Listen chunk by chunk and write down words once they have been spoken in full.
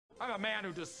I'm a man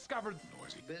who discovered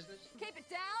Noisy business. Keep it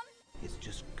down. It's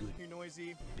just good you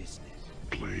noisy business.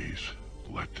 Please,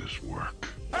 let this work.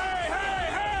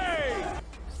 Hey!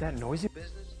 Is that noisy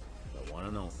business? The one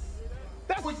and only.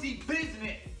 That was the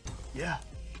business! Yeah.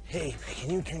 Hey,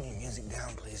 can you turn your music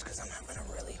down, please? Because I'm having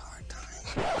a really hard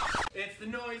time. It's the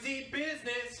Noisy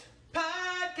Business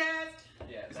Podcast.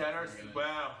 Yeah, is that our...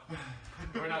 Wow.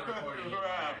 We're not recording.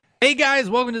 Wow. Hey guys,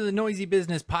 welcome to the Noisy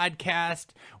Business Podcast.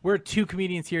 We're two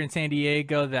comedians here in San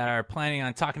Diego that are planning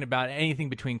on talking about anything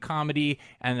between comedy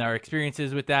and our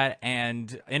experiences with that,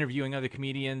 and interviewing other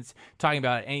comedians, talking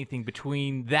about anything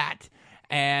between that.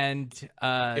 And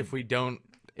If we don't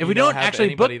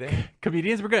actually book there.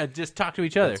 comedians, we're gonna just talk to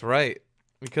each other. That's right.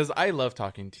 Because I love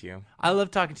talking to you. I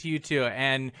love talking to you too.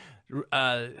 And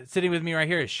sitting with me right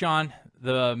here is Sean,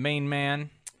 the main man.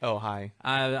 Oh, hi.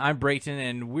 I'm Brayton,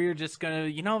 and we're just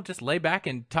gonna, just lay back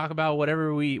and talk about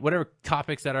whatever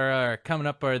topics that are coming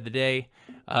up for the day.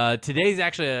 Today's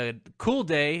actually a cool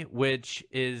day, which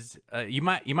is you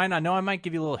might not know. I might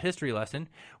give you a little history lesson.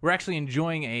 We're actually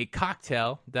enjoying a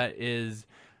cocktail that is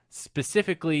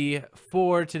specifically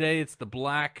for today. It's the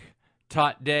Black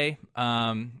Tot Day.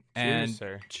 Cheers,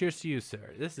 sir. Cheers to you, sir.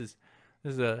 This is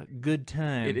a good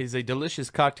time. It is a delicious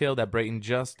cocktail that Brayton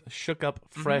just shook up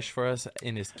fresh for us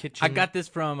in his kitchen. I got this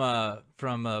from a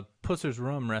Pusser's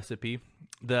Rum recipe.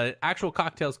 The actual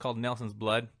cocktail is called Nelson's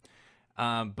Blood,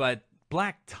 but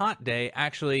Black Tot Day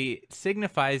actually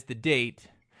signifies the date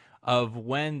of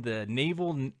when the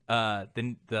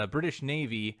the British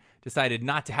Navy decided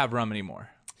not to have rum anymore.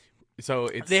 So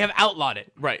They have outlawed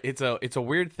it. right. It's a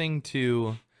weird thing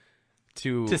to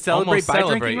celebrate almost by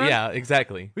celebrate. drinking rum? Yeah,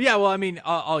 exactly. Yeah, well, I mean,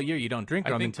 all year you don't drink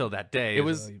rum think until that day. It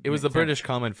was so the makes sense. British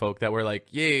common folk that were like,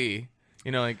 yay,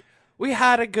 like we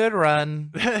had a good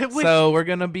run, Which- so we're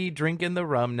gonna be drinking the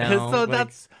rum now. So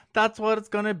Like, that's what it's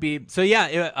gonna be. So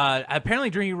yeah, apparently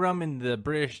drinking rum in the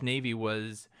British Navy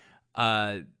was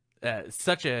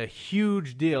such a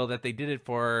huge deal that they did it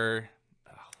for.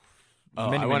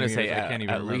 I want to say I can't even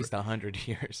at remember. least 100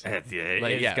 years.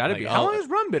 It's got to be. How long has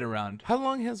rum been around? How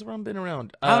long has rum been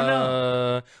around? I don't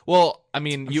know. Well, I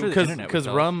mean, I'm sure the internet would because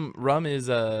tell us. rum is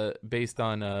based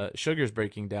on sugars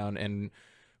breaking down, and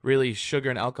really sugar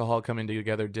and alcohol coming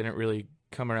together didn't really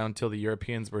come around till the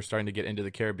Europeans were starting to get into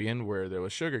the Caribbean, where there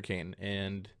was sugar cane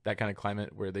and that kind of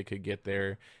climate where they could get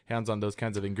their hands on those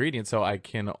kinds of ingredients. So I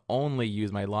can only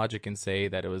use my logic and say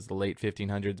that it was the late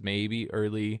 1500s, maybe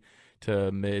early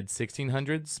to mid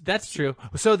 1600s. That's true.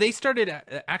 So they started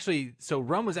actually. So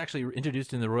rum was actually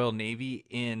introduced in the Royal Navy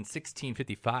in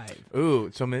 1655. Ooh,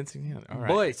 so mid. Yeah, all right.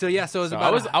 Boy, so yeah, so it was So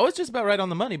about. I was just about right on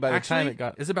the money by the actually, time it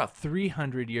got. It's about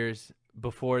 300 years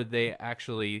before they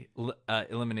actually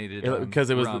eliminated Because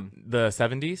it was rum. the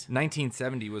 70s.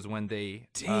 1970 was when they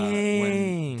Dang.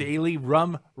 when daily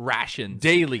rum rations,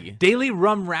 Daily.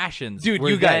 rum rations, Dude, were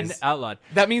you guys- then outlawed.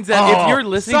 That means that if you're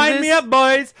listening sign to this, me up,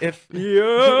 boys. If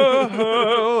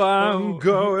Yo, I'm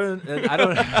going. I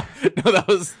don't. no,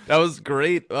 that was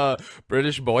great.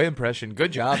 British boy impression.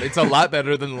 Good job. It's a lot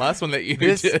better than the last one that you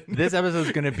This did. episode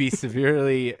is going to be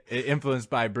severely influenced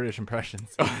by British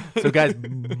impressions. So, guys,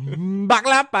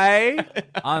 buckle up, eh?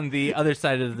 On the other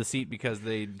side of the seat because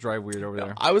they drive weird over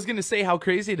there. I was gonna say how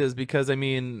crazy it is because I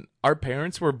mean our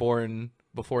parents were born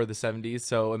before the 70s,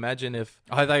 so imagine if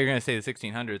Oh, I thought you were going to say the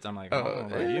 1600s. I'm like, oh,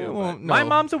 about you? well, But my no.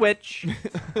 mom's a witch.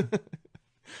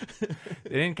 They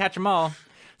didn't catch them all.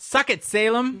 Suck it,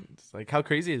 Salem. it's like how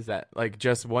crazy is that? Like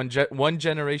just one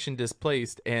generation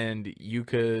displaced, and you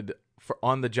could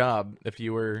on the job if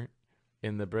you were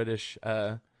in the British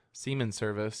seaman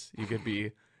service, you could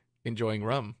be enjoying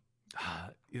rum.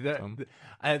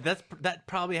 That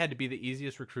probably had to be the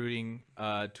easiest recruiting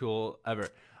tool ever.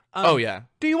 Oh yeah.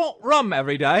 Do you want rum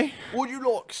every day? Would you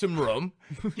like some rum?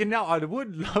 I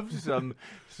would love some.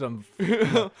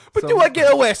 But do I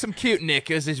get away some cute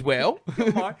knickers as well?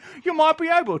 You might be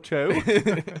able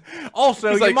to.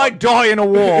 Also, you like- might die in a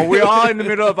war. We are in the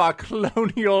middle of our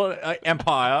colonial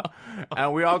empire,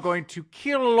 and we are going to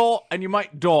kill a lot, and you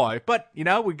might die. But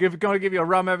we're going to give you a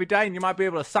rum every day, and you might be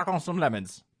able to suck on some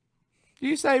lemons. Do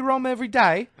you say rum every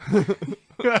day?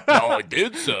 No, I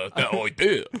did, sir. No, I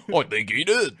did. I think he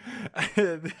did.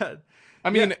 I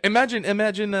mean, imagine,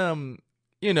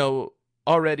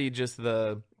 already just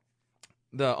the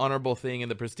honorable thing and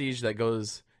the prestige that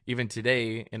goes even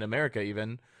today in America,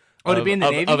 even to be in the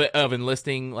Navy? of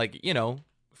enlisting, like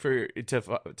to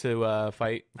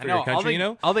fight for your country.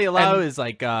 all they allow And- is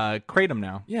like kratom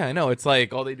now. Yeah, I know. It's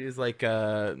like all they do is like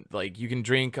you can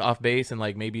drink off base and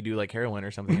like maybe do like heroin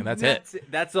or something, and that's it.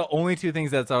 That's the only two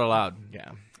things that's allowed.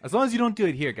 Yeah. As long as you don't do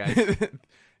it here, guys.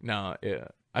 No, yeah.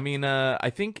 I mean, I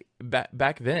think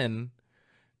back then,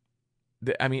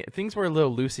 I mean, things were a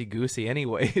little loosey goosey,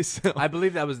 anyway. So. I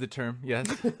believe that was the term. Yes.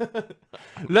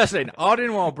 Listen, I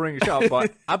didn't want to bring it up,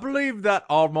 but I believe that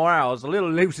our morale is a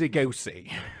little loosey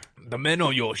goosey. The men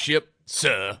on your ship,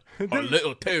 sir, are a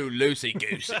little too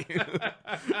loosey-goosey.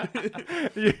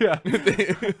 Yeah.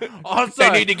 They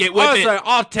need to get with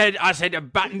it. I said to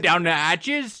button down the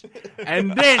hatches,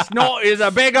 and this knot is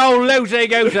a big old loosey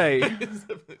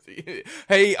goosey.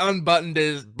 Hey, unbuttoned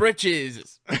his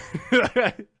britches.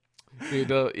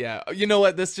 Dude, yeah. You know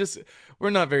what? We're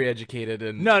not very educated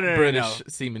in No, British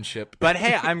seamanship. But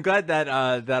hey, I'm glad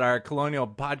that that our colonial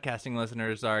podcasting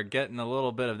listeners are getting a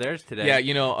little bit of theirs today. Yeah,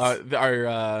 you know,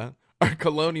 our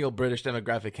colonial British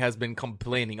demographic has been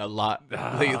complaining a lot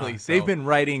lately. So They've been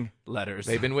writing letters.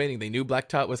 they've been waiting. They knew Black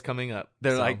Tot was coming up.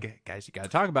 They're so. like, guys, you got to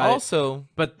talk about it. Also,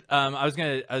 But I was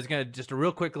gonna just a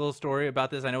real quick little story about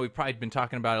this. I know we've probably been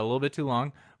talking about it a little bit too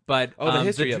long, but the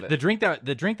history of it. The drink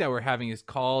that we're having is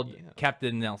called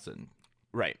Captain Nelson,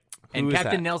 right. and Who is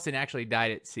Captain that? Nelson actually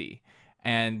died at sea,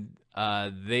 and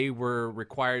they were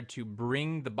required to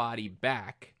bring the body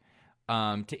back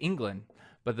to England.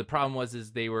 But the problem was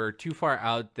they were too far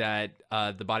out that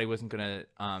the body wasn't gonna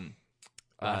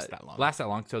last that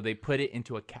long. So they put it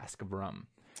into a cask of rum.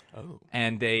 Oh.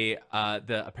 And they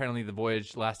apparently the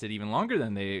voyage lasted even longer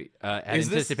than they had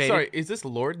anticipated. Sorry, is this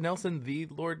Lord Nelson,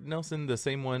 the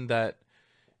same one that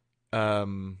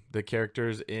the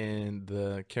characters in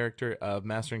the character of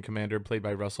Master and Commander played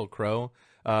by Russell Crowe?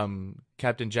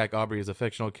 Captain Jack Aubrey is a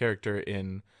fictional character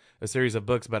in a series of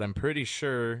books, but I'm pretty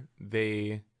sure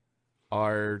they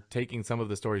are taking some of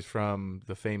the stories from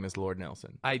the famous Lord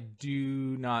Nelson. I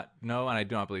do not know, and I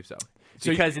do not believe so.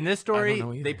 So Because in this I don't story,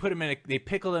 know either. they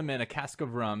pickled him in a cask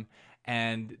of rum,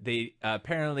 and they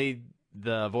apparently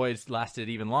the voyage lasted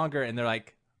even longer. And they're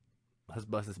like, "Let's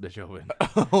bust this bitch open."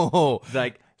 Oh,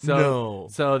 Like so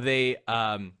they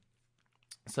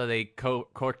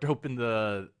corked open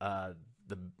the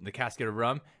casket of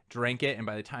rum, drank it, and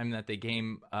by the time that they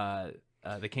came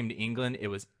to England, it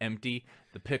was empty.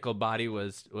 The pickled body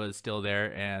was still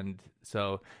there, and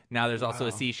so now there's also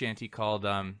a sea shanty called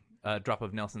 "Drop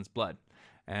of Nelson's Blood,"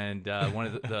 and one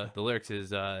of the lyrics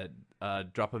is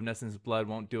 "Drop of Nelson's blood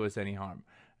won't do us any harm,"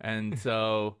 and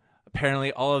so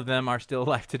apparently all of them are still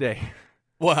alive today.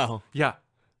 wow. Yeah.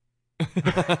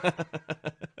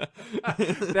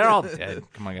 They're all dead.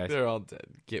 Come on, guys. They're all dead.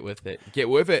 Get with it. Get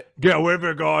with it. Get with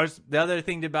it, guys. The other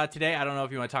thing about today, I don't know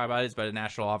if you want to talk about it, but it's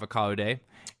National Avocado Day.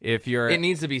 If you're, It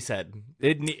needs to be said.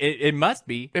 it must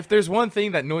be. If there's one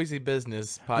thing that Noisy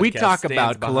Business podcast We talk stands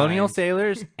about colonial behind,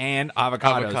 sailors and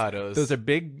avocados. Avocados. Those are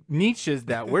big niches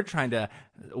that we're trying to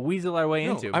weasel our way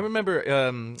No, into. I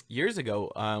remember years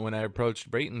ago when I approached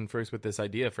Brayton first with this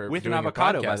idea for With an doing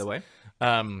avocado, a podcast, by the way.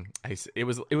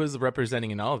 It was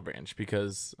representing an olive branch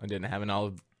because I didn't have an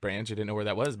olive branch. I didn't know where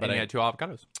that was, but And you I had 2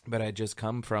 avocados. But I had just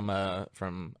come from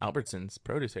Albertson's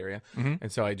produce area,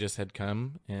 and so I just had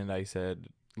come and I said,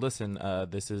 "Listen,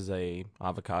 this is a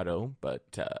avocado,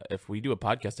 but if we do a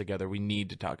podcast together, we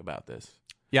need to talk about this."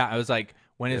 Yeah, I was like,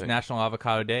 when is Yeah. National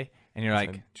Avocado Day? And you're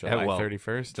like, July well,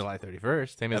 31st. July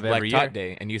 31st. Same as of Black every Tot year.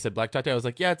 Day, and you said Black Tot Day. I was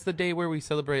like, yeah, it's the day where we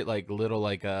celebrate like little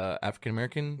African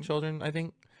American children, I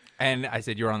think. And I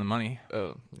said, you're on the money.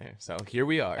 Oh, yeah. So here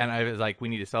we are. And I was like, we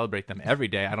need to celebrate them every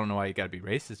day. I don't know why you got to be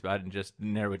racist about it and just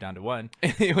narrow it down to one.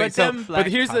 Anyway, But so them black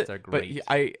here's tots the are great.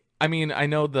 But I mean I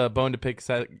know the bone to pick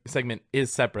segment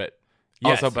is separate.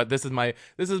 Yes. Also, but this is my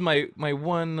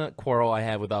one quarrel I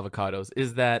have with avocados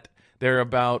is that they're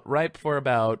about ripe for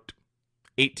about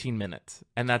 18 minutes,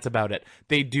 and that's about it.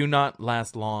 They do not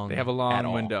last long. They have a at long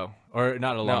all. window. Or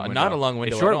not a long window. Not a long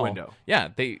window. A short at all. window. Yeah,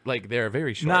 they're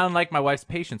very short. Not unlike my wife's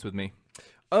patience with me.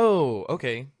 Oh,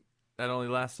 okay. That only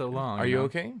lasts so long. Are you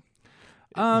okay?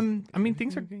 I mean,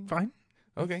 things are fine.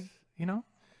 Okay. You know?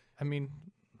 I mean,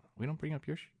 we don't bring up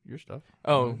your stuff.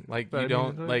 Oh, like But I you mean,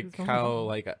 don't it's like only how fine.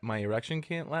 like my erection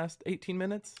can't last 18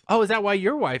 minutes? Oh, is that why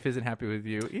your wife isn't happy with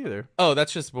you either? Oh,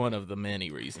 that's just one of the many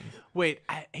reasons. Wait,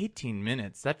 18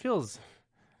 minutes. That feels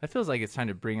like it's time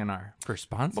to bring in our first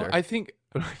sponsor. Well, I think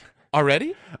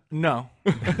already? No.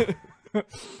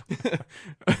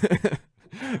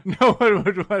 No one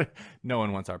would want. No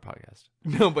one wants our podcast.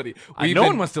 Nobody. No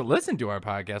one wants to listen to our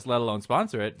podcast, let alone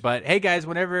sponsor it. But hey, guys,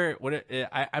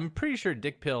 I'm pretty sure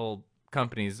dick pill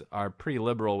companies are pretty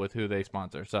liberal with who they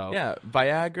sponsor. So Yeah,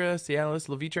 Viagra, Cialis,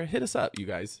 Levitra, hit us up, you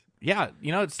guys. yeah,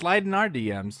 slide in our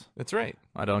DMs. That's right.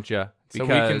 Why don't you? So we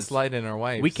can slide in our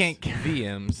wives. we can't-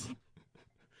 VMs.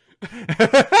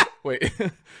 Wait.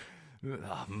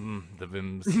 The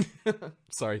Vims.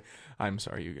 Sorry. I'm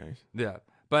sorry, you guys. Yeah,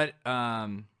 but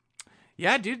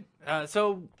Yeah, dude.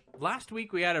 So last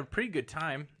week we had a pretty good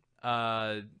time.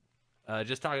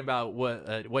 Just talking about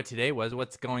what today was,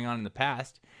 what's going on in the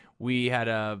past. We had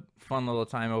a fun little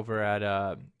time over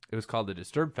at it was called the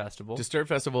Disturb Festival. Disturb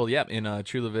Festival, yep, in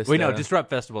Chula Vista. Wait, no, Disrupt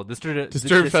Festival. Disturb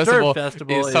Festival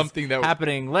Festival is something that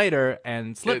happening later,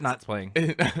 and Slipknot's playing.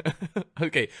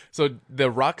 Okay, so the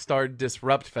Rockstar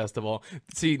Disrupt Festival.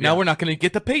 See, now we're not going to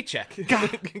get the paycheck.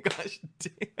 Gosh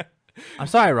damn. I'm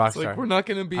sorry, It's Rockstar. like we're not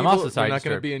going to be. I'm also sorry, We're not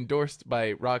going to Disturbed. be endorsed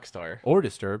by Rockstar. Or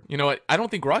Disturb. You know what? I don't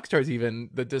think Rockstar's even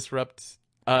the Disrupt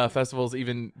festival's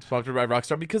even sponsored by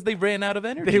Rockstar because they ran out of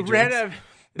energy. They drinks. ran out of.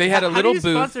 They had a little booth.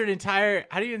 How do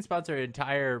you even sponsor an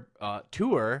entire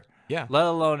tour? Yeah. Let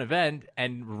alone event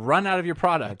and run out of your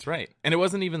product? That's right. And it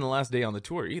wasn't even the last day on the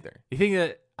tour either. You think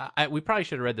that we probably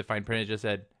should have read the fine print? It just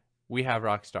said, "We have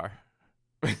Rockstar."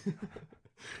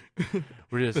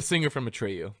 We're The just singer from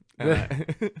Atreyu.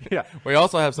 yeah. We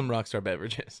also have some Rockstar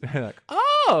beverages. Like,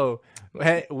 oh,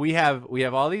 hey, we have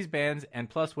all these bands and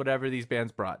plus whatever these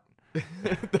bands brought.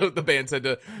 the band said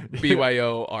to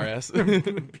BYORS.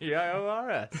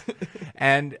 PIORS.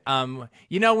 And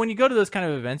when you go to those kind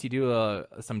of events, you do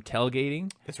some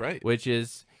tailgating, That's right. which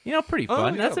is pretty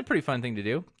fun. yeah. That's a pretty fun thing to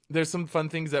do. There's some fun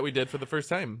things that we did for the first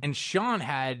time. And Sean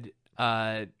had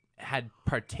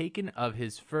partaken of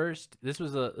his first. This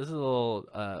is a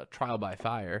little trial by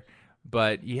fire,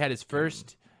 but he had his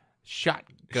first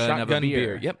shotgun of a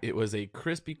beer. Yep, it was a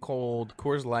crispy cold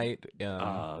Coors Light.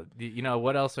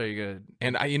 What else are you gonna?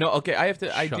 And I have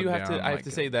to. I Shut do have down to. I have like to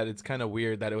a- say that it's kind of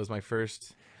weird that it was my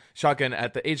first shotgun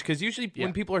at the age, because usually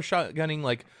when people are shotgunning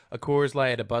like a Coors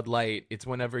Light, a Bud Light, it's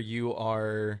whenever you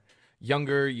are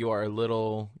younger, you are a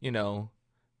little,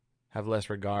 have less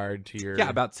regard to your. Yeah,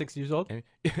 about 6 years old.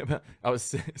 I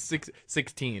was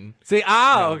 16. See,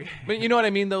 okay. But you know what I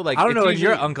mean, though. Like I don't it's know when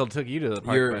your usually- uncle took you to the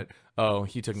park, but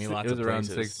he took me lots it was of around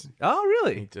places. 6. Oh,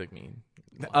 really? He took me.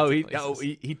 Oh, lots of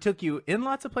places. he took you in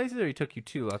lots of places, or he took you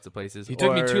to lots of places? He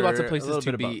took me to lots or of a places little to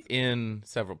bit of be both? in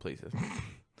several places.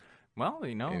 Well,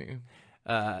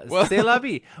 Well- c'est la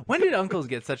vie. When did uncles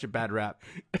get such a bad rap?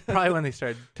 Probably when they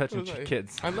started touching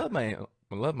kids. I love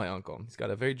my uncle. He's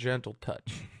got a very gentle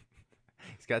touch.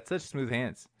 He's got such smooth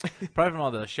hands. Probably from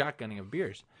all the shotgunning of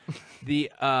beers.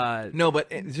 The No, but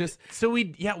it's just so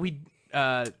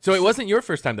so it wasn't your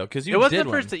first time though, because you it wasn't did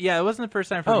the first. one. Yeah, it wasn't the first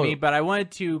time for Oh. me, but I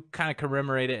wanted to kind of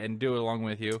commemorate it and do it along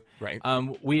with you. Right.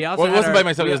 We also Well, it had wasn't our- by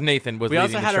myself. It was Nathan. Was we also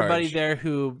leading had the our buddy charge. there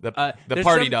who The there's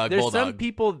party some- dog, There's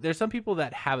Bulldog. some people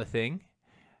that have a thing,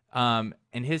 and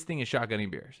his thing is shotgunning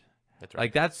beers. That's right.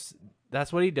 Like that's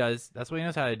what he does. That's what he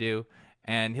knows how to do,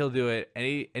 and he'll do it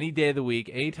any day of the week,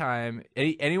 anytime.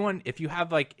 Anyone, if you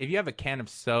have a can of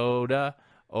soda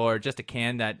or just a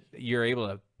can that you're able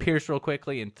to pierce real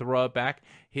quickly and throw it back,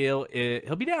 he'll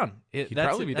be down. He'd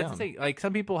probably be that's down. the thing. Like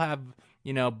some people have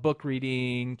book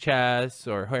reading, chess,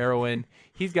 or heroin.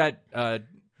 He's got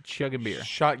chugging beer.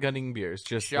 Shotgunning beers,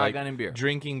 just like Shotgunning beer.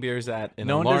 drinking beers at an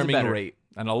No one does it alarming better. rate.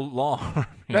 And a long.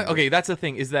 Okay, that's the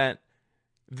thing. Is that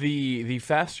the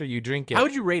faster you drink it, How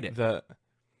would you rate it?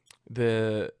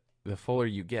 the fuller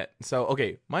you get. So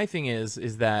okay, my thing is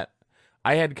that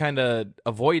I had kind of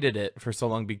avoided it for so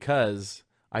long because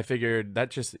I figured that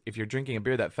just if you're drinking a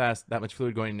beer that fast, that much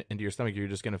fluid going into your stomach, you're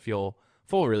just gonna feel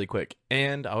full really quick.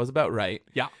 And I was about right.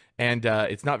 Yeah. And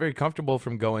it's not very comfortable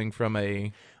from going from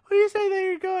a What do you say that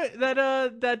you're going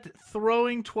that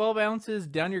throwing 12 ounces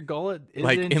down your gullet isn't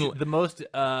Like in- the most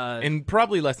in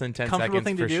probably less than 10 Comfortable seconds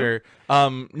thing to for do?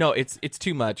 sure. No, it's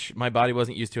too much. My body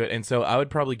wasn't used to it, and so I would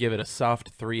probably give it a soft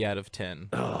 3 out of 10.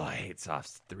 Oh, I hate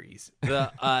soft threes.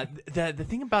 The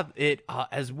thing about it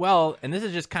as well, and this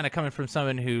is just kind of coming from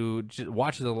someone who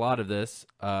watches a lot of this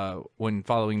when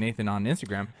following Nathan on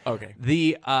Instagram. Okay.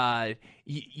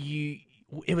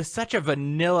 It was such a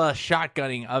vanilla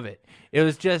shotgunning of it. It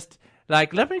was just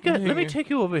like let me take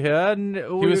you over here, and he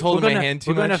was holding my hand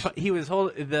too much? He was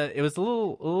it was a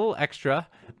little extra,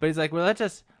 but he's like, well, let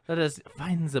us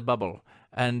find the bubble,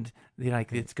 and you're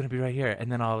like, it's gonna be right here, and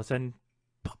then all of a sudden.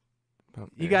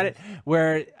 You got it.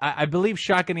 Where I believe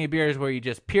shotgunning a beer is where you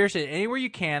just pierce it anywhere you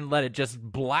can, let it just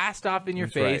blast off in your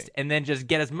That's face, right. and then just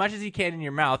get as much as you can in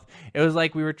your mouth. It was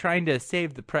like we were trying to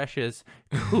save the precious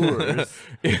Coors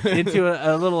into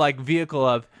a little like vehicle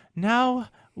of now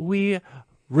we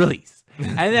release,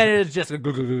 and then it was just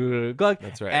glug.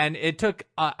 That's right. And it took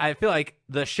I feel like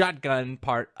the shotgun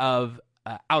part of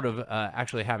out of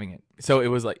actually having it. So it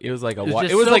was like a was water.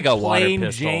 just It was so like a water plain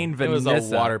pistol. Jane It was a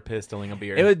Vanessa. water pistoling a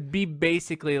beer. It would be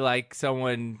basically like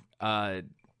someone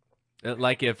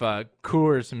Like if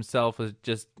Coors himself was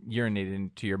just urinated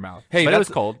into your mouth. Hey, but it that's-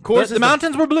 was cold. Coors The is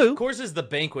mountains were blue. Coors is the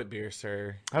banquet beer,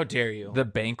 sir. How dare you? The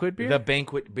banquet beer? The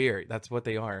banquet beer. That's what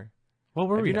they are. What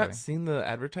were Have we you not having? seen the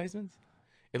advertisements?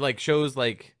 It like shows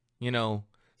like, you know,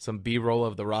 some B-roll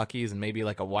of the Rockies and maybe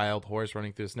like a wild horse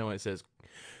running through the snow. And it says,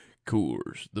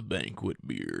 Coors, the banquet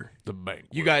beer. The banquet.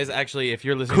 you guys actually, if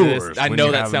you're listening to Coors, this, I when know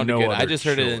you that have sounded no good. I other just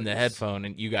heard it in the choice. headphone,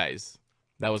 and you guys,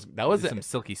 that was Some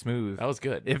silky smooth. that was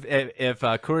good. If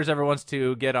Coors ever wants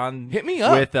to get on, Hit me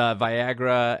up. with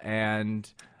Viagra and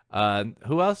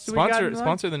who else? Do we got in line?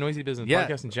 sponsor the Noisy Business Yeah.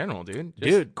 podcast in general, dude.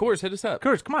 Dude. Coors, hit us up.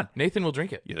 Coors, come on. Nathan will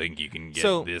drink it. You think you can get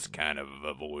So- this kind of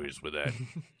a voice with that?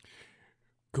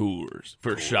 Coors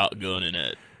for shotgunning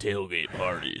at tailgate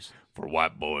parties. For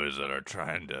white boys that are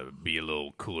trying to be a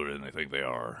little cooler than they think they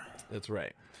are. That's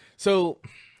right. So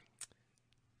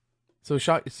anyway,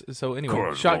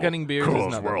 Coors shotgunning will, beers is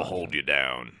Coors not will that hold you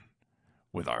down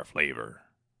with our flavor.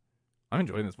 I'm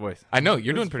enjoying this voice. I know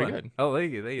you're This doing is pretty fun. good. Oh,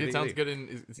 thank you. It sounds good,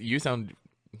 and you sound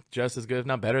just as good, if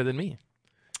not better, than me.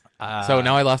 Uh, So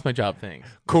now I lost my job. Thanks.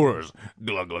 Coors,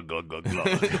 glug glug glug glug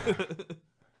glug.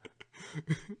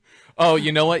 Oh,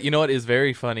 you know what? You know what is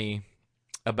very funny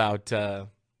about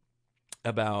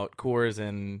Coors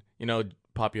and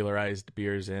popularized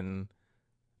beers in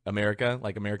America,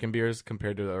 like American beers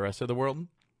compared to the rest of the world.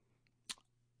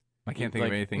 I can't think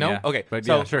of anything. No, yeah. okay. But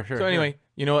so, yeah, sure. So anyway,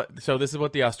 you know what? So this is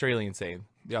what the Australians say.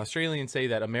 The Australians say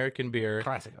that American beer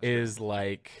Classic is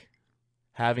like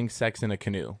having sex in a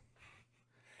canoe.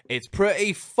 It's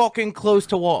pretty fucking close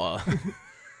to water.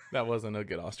 That wasn't a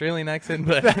good Australian accent,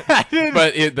 but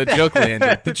the joke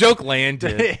landed. The joke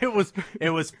landed.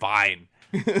 it was fine.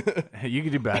 You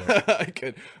could do better. I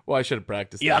could. Well, I should have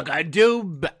practiced. Yeah, that. I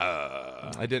do.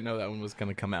 I didn't know that one was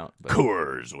gonna come out. But.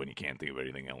 Coors, when you can't think of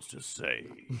anything else, just say,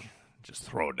 just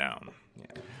throw it down.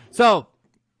 So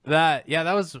that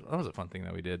was a fun thing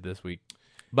that we did this week.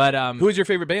 But Who was your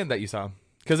favorite band that you saw?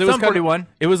 Because it Sum was kind 41.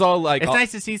 It was all like. It's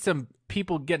nice to see some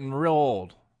people getting real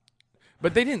old.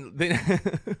 But they didn't. They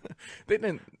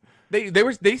didn't.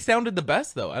 They sounded the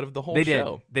best though out of the whole They did.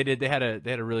 show. They did. They had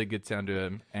a really good sound to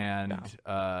them, and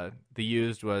the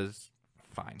used was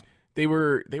fine. They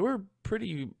were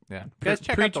pretty. Yeah, guys,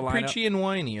 check out the lineup. Preachy and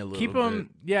whiny a little. Keep bit. them.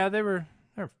 Yeah, they're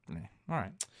all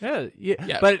right. Yeah.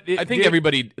 Yeah, But I think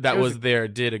everybody that it was- was there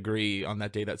did agree on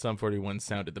that day that Sum 41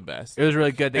 sounded the best. It was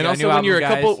really good. They And got a also new when you're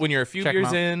album, guys. when you're a few Check 'em years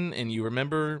out. in and you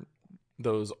remember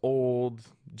those old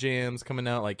jams coming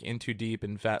out like In Too Deep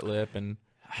and Fat Lip and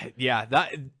Yeah,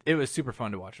 that it was super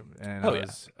fun to watch them, and Oh,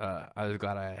 I was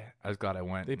glad I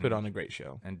went. they put on a great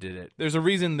show. and did it. There's a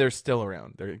reason they're still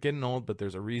around. They're getting old, but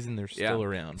there's a reason they're still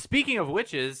around. Speaking of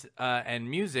witches and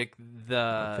music,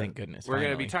 Thank goodness. we're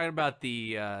going to be finally. talking about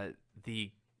the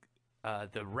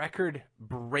record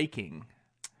breaking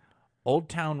Old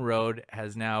Town Road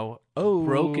has now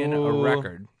broken a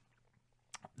record.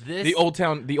 The Old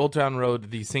Town Road,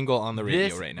 the single on the radio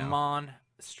this right now.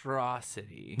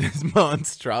 monstrosity This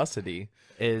monstrosity.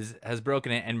 has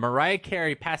broken it, and Mariah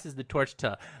Carey passes the torch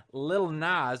to Lil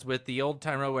Nas with the Old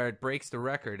Town Road, where it breaks the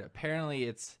record. Apparently,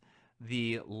 it's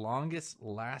the longest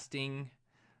lasting,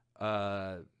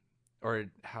 or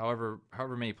however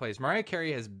many plays. Mariah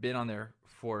Carey has been on there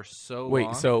for so long.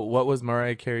 Wait, so what was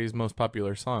Mariah Carey's most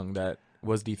popular song that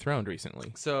was dethroned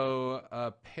recently? So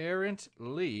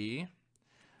apparently,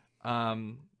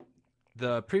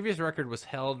 the previous record was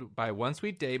held by One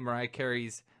Sweet Day, Mariah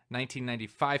Carey's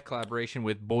 1995 collaboration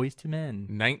with Boyz II Men.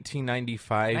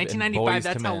 1995. 1995,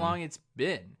 that's how long it's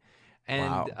been. And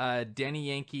Wow. Danny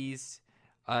Yankee's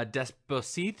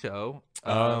Despacito,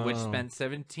 which Oh. spent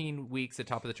 17 weeks at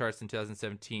top of the charts in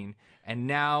 2017. And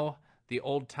now the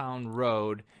Old Town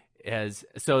Road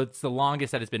so it's the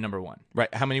longest that it's been number one.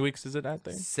 Right. How many weeks is it out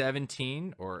there?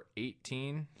 17 or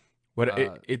 18.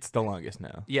 It's the longest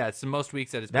now. Yeah, it's the most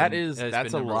weeks that it's That's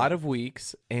been. a lot of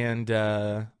weeks, and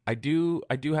I do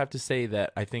have to say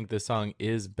that I think this song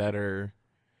is better,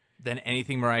 than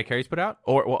anything Mariah Carey's put out.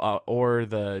 or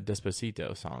the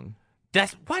Despacito song.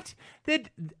 What?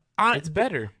 It's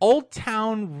better. Old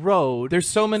Town Road. There's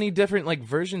so many different like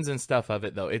versions and stuff of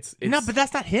it though. It's No, but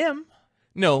that's not him.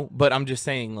 no, but I'm just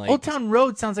saying like Old Town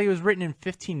Road sounds like it was written in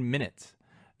 15 minutes.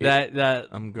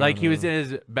 I'm Like he was gonna- in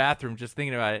his bathroom just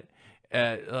thinking about it.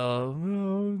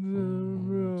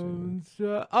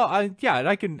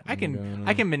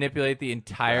 I can manipulate the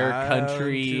entire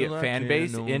country Until I fan can't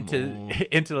base no into more.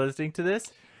 into listening to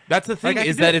this. That's the thing Like, I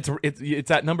is can that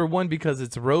it's at number one because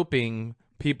it's roping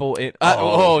people in.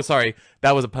 Sorry,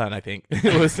 that was a pun. I think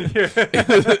it was.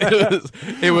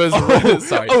 It was.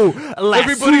 Sorry.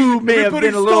 Lasso may have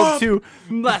been a little stop! too.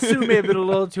 Lasso may have been a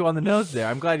little too on the nose there.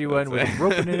 I'm glad you went with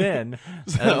roping it in.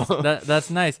 That's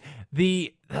nice.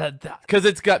 Because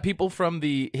it's got people from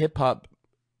the hip hop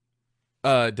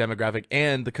demographic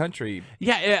and the country.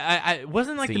 Yeah, it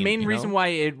wasn't like the Scene, main you reason know? why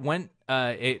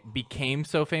it became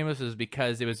so famous was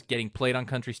because it was getting played on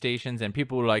country stations and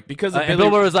people were like, Because of and Billy-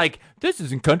 Billboard was like, this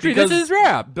isn't country, this is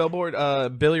rap. Billboard,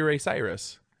 Billy Ray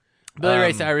Cyrus. Billy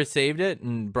Ray Cyrus saved it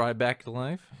and brought it back to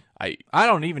life. I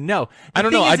don't even know. I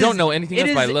don't The know. thing I don't know anything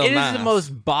else by Lil It is Nas. the most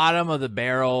bottom of the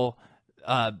barrel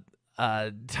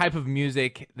type of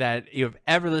music that you've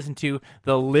ever listened to.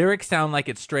 The lyrics sound like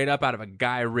it's straight up out of a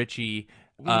Guy Ritchie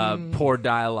poor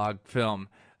dialogue film.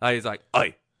 He's like,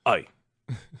 "Oi,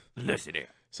 listen here."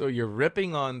 So you're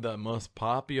ripping on the most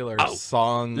popular Oh,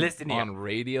 song listen here. on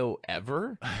radio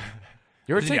ever?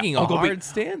 You're Listen here, taking a I'm gonna be- hard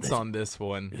stance on this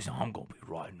one. Listen, I'm gonna be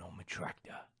riding on my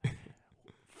tractor,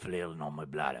 flailing on my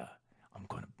bladder. I'm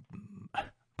gonna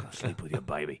sleep with your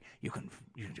baby. You can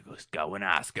just go and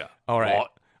ask her. All right.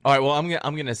 What? All right. Well,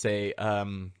 I'm gonna say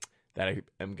that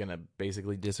I'm gonna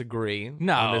basically disagree.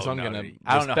 No, on this. I'm no, gonna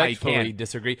I don't know how you respectfully can.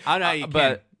 disagree. I don't know how you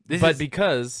but can. but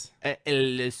because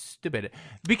Stupid.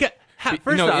 Because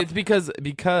first no, off, it's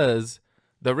because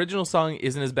the original song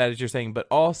isn't as bad as you're saying, but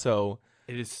also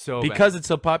it is so because it's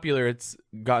so popular, it's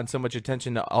gotten so much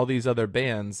attention that all these other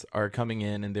bands are coming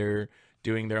in and they're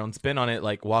doing their own spin on it,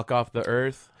 like Walk Off the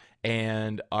Earth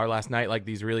and Our Last Night. Like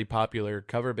these really popular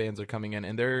cover bands are coming in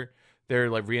and they're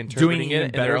like reinterpreting Doing it even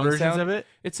in better their own versions sound. of it?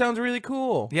 It sounds really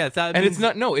cool. Yeah, and it's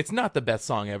not. No, it's not the best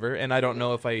song ever, and I don't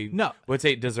know if I No. would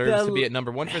say it deserves The- to be at number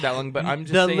one for that long. But I'm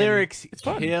just the saying lyrics it's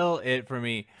fun kill it for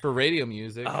me. for radio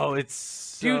music. Oh,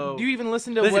 it's do so... you even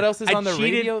listen to Listen, what else is I on the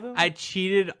cheated- radio though? I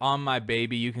cheated on my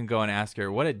baby. You can go and ask her.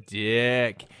 What a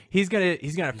dick. He's gonna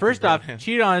first off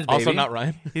cheat on his baby. Also not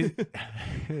rhyme.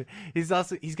 He's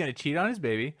gonna cheat on his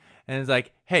baby, and it's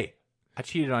like, hey, I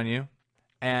cheated on you,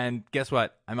 and guess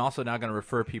what? I'm also now gonna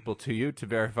refer people to you to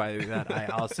verify that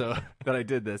I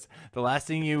did this. The last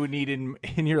thing you would need in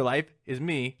your life is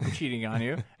me cheating on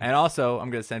you, and also I'm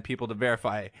gonna send people to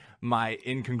verify my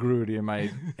incongruity and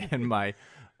my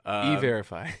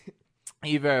E-Verify.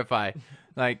 E-Verify.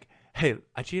 Like, hey,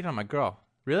 I cheated on my girl.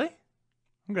 Really?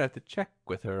 I'm gonna have to check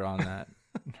with her on that.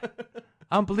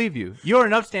 I don't believe you. You're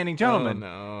an upstanding gentleman. Oh,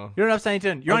 no. You're an upstanding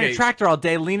gentleman. You're on your Okay. tractor all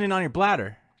day leaning on your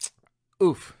bladder.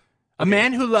 Oof. A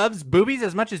man who loves boobies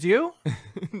as much as you?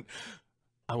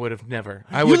 I would have never.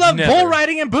 I You would love never. bull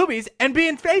riding and boobies and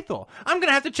being faithful. I'm going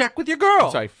to have to check with your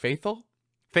girl. Sorry, faithful?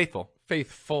 Faithful.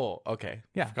 Faithful. Okay.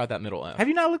 Yeah. Forgot that middle F. Have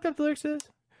you not looked up the lyrics to this?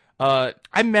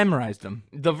 I memorized them.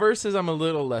 the verses I'm a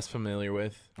little less familiar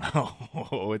with.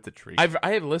 Oh, it's a treat.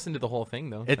 I have listened to the whole thing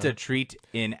though. It's so. a treat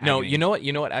in No, agony.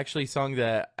 you know what actually song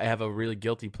that I have a really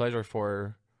guilty pleasure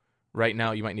for right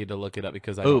now. You might need to look it up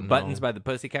because I Oh, don't know. Buttons by the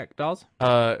Pussycat Dolls?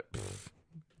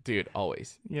 Dude,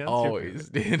 always. Yeah, that's your always.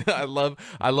 Dude, I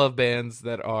love bands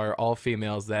that are all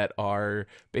females that are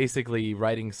basically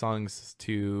writing songs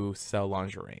to sell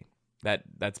lingerie.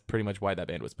 That's pretty much why that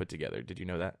band was put together. Did you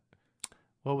know that?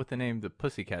 Well, with the name the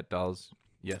Pussycat Dolls,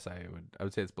 yes, I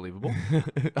would say it's believable.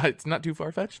 It's not too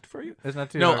far fetched for you. It's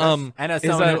not too No, hard. And as is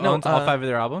someone that- who no, owns all 5 of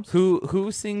their albums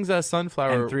Who sings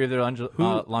Sunflower? and 3 of their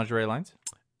lingerie lines.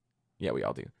 Yeah, we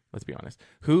all do. Let's be honest.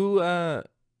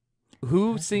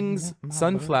 Who sings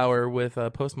Sunflower with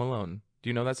Post Malone? Do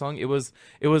you know that song? It was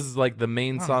like the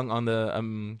main song on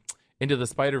the Into the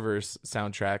Spider-Verse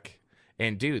soundtrack.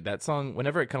 And dude, that song,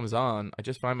 whenever it comes on, I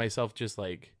just find myself just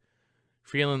like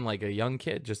feeling like a young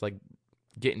kid, just like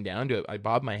getting down to it. I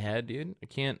bob my head, dude. I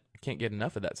can't get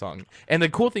enough of that song. And the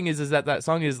cool thing is that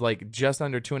song is like just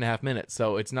under 2.5 minutes,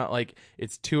 so it's not like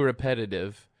it's too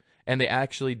repetitive. And they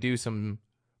actually do some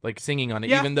like singing on it,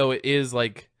 Yeah. even though it is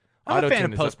like I'm a fan auto-tune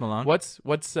of and Post stuff. Malone. What's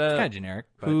It's kind of generic.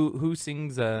 But, who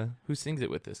sings it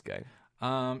with this guy?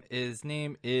 his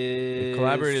name is...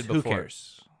 collaborated Who before.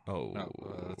 cares? Oh,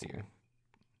 Let's see.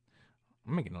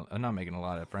 I'm not making a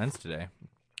lot of friends today.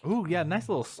 Ooh, yeah, nice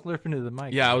little slurp into the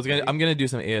mic. yeah. I'm gonna do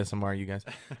some ASMR, you guys.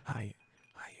 Hi,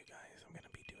 you guys. I'm gonna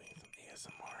be doing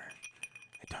some ASMR.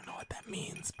 I don't know what that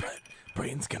means, but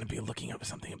Braden's gonna be looking up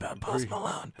something about Post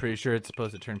Malone. Pretty sure it's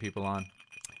supposed to turn people on.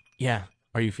 Yeah.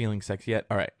 Are you feeling sexy yet?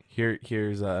 All right.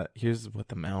 Here's what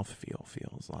the mouth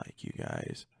feels like, you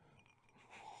guys.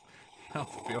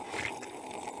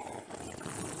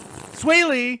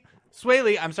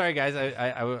 Swaley, I'm sorry, guys.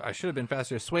 I should have been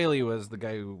faster. Swaley was the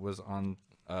guy who was on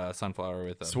Sunflower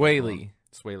with Swaley.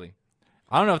 Swaley.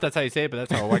 I don't know if that's how you say it, but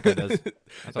that's how a white guy does.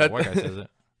 That's how a white guy says it.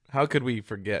 How could we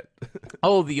forget?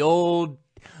 Oh, the old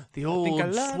the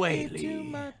old Sway you too Lee.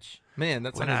 much. Man,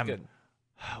 that When sounds I'm good.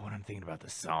 when I'm thinking about the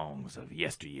songs of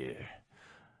yesteryear,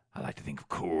 I like to think of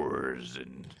Coors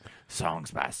and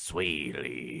songs by Sway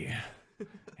Lee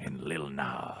and Lil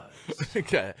Nas.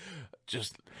 Okay.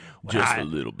 Just I- a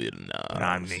little bit of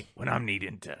Nas. When I'm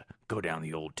needing to go down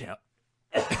the old town.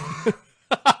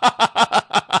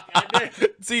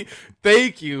 see,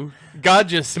 thank you. God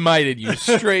just smited you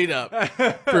straight up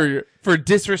for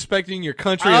disrespecting your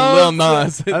country and Lil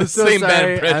Nas. I'm the so same bad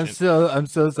sorry. impression. I'm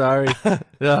so sorry.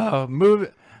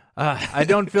 Move. I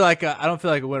don't feel like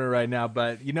a winner right now,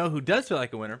 but you know who does feel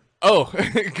like a winner? Oh,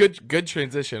 good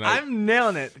transition. I'm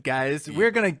nailing it, guys.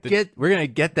 We're gonna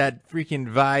get that freaking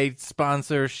Vi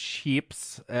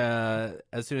sponsorships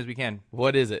as soon as we can.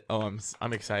 What is it? Oh,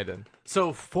 I'm excited.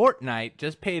 So Fortnite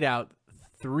just paid out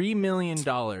 $3 million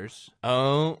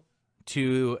Oh,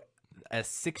 to a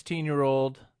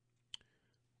 16-year-old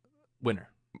winner.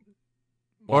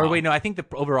 Or wait, no, I think the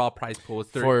overall prize pool was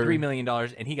 $3 million,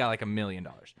 and he got like $1 million.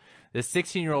 The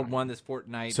 16-year-old won this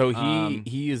Fortnite. so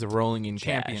he is rolling in cash.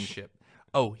 championship.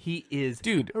 Oh, he is,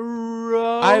 Dude,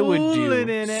 rolling I would do in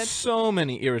it. so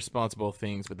many irresponsible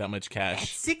things with that much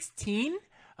cash. 16,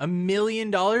 $1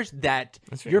 million that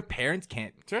right. your parents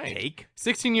can't right. take.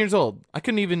 16 years old. I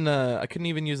couldn't even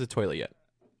use the toilet yet.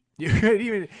 You couldn't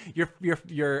even,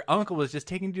 your uncle was just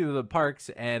taking you to the parks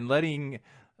and leading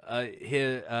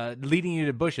you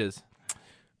to bushes,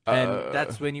 and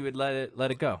that's when you would let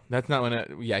it go. That's not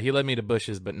when. He led me to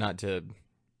bushes, but not to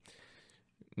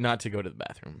go to the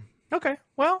bathroom. Okay,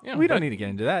 well, Yeah, we don't but- need to get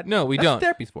into that. No, we That's don't.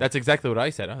 Therapy sport. That's exactly what I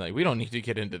said. I'm like, we don't need to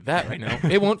get into that right now.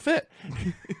 It won't fit.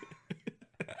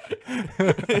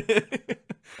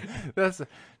 That's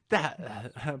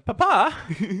that. Papa,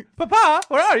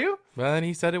 where are you? Well, then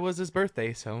he said it was his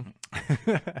birthday, so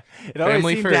It always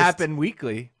Family seemed first. to happen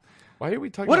weekly. why are we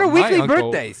talking? What about are my weekly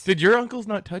uncle? birthdays? Did your uncles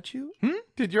not touch you?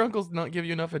 Did your uncles not give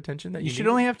you enough attention that You you should needed?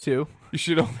 only have two. You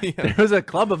should only. There was a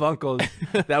club of uncles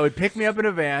that would pick me up in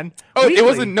a van. Oh, weekly. it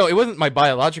wasn't. No, it wasn't my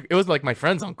biological. It was like my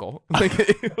friend's uncle. Like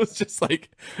it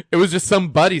was just some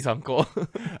buddy's uncle.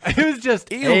 It was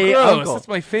just Ew, a gross. uncle. That's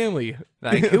my family.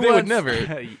 Like, they would wants- never.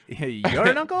 You're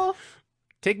an uncle?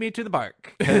 Take me to the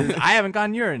park. 'Cause I haven't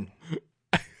gone urine.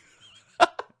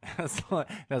 That's the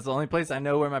only place I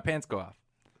know where my pants go off.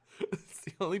 It's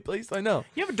the only place I know.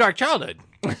 You have a dark childhood.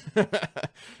 if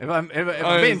I'm being was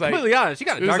like- completely honest, you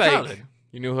got a It was dark like, childhood.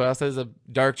 you know who else has a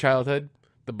dark childhood?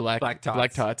 The black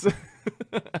tots.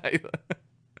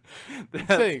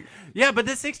 Saying, Yeah, but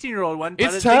this 16-year-old one. but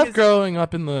the it's thing tough is- growing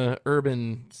up in the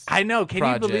urban. I know. Can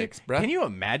you believe? projects, bruh. Can you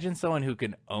imagine someone who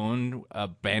can own a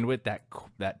bandwidth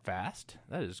that fast?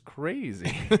 That is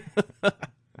crazy.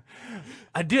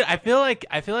 Dude, I feel like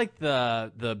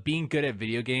the being good at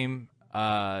video games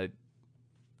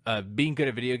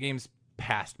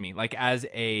passed me. Like as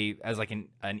like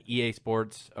an EA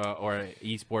Sports or an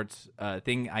esports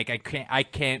thing. Like I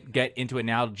can't get into it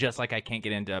now, just like I can't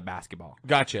get into basketball.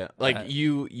 Gotcha. Like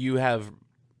you have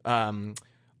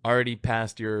already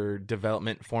passed your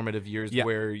development formative years Yeah.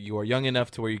 where you are young enough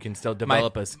to where you can still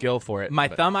develop a skill for it. My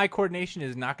but thumb-eye coordination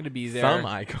is not going to be there. thumb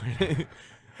icon.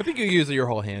 I think you use your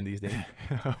whole hand these days.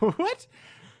 What?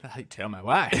 I tell my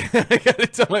wife. I gotta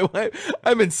tell my wife,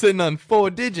 I've been sitting on 4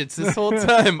 digits this whole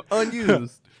time,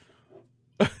 unused.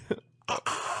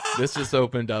 This just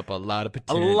opened up a lot of A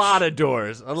potential. lot of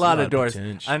doors. A lot of doors.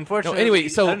 potential. Unfortunately, No, anyway,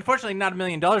 so- unfortunately, not $1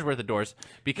 million worth of doors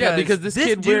because because this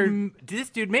kid this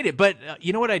dude made it. But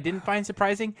you know what I didn't find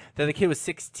surprising? That the kid was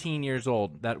 16 years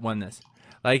old that won this.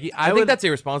 Like I think that's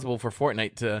irresponsible for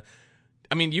Fortnite to.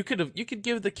 I mean, you could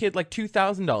give the kid like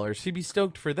 $2,000. He'd be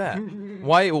stoked for that.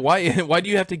 Why do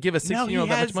you have to give a 16-year-old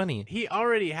that much money? He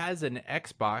already has an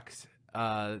Xbox.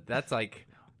 That's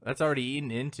already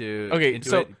eaten into. Okay, into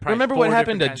so it. Probably remember 4 what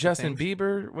happened to different kinds of Justin things.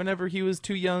 Bieber whenever he was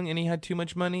too young and he had too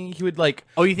much money? He would like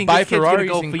Oh, you think buy this kid's gonna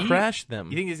Ferraris go and Phoebe? crash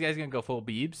them. You think this guy's gonna go full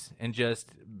Biebs and just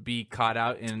be caught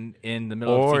out in the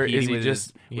middle Or of Tahiti is he with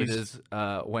just- with he's- his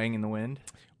wang in the wind?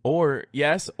 or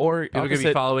yes, or People gonna be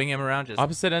opposite, following him around. Just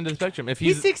opposite end of the spectrum. If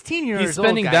he's 16 years he's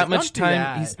spending old, that guys. much Don't do time.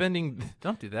 that. He's spending.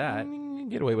 Don't do that.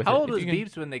 Get away with How it. old If was you can-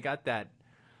 Biebs when they got that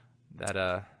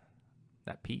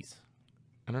piece?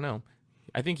 I don't know.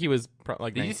 I think he was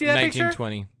like Did you see that picture?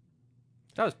 1920.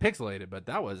 That was pixelated, but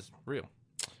that was real.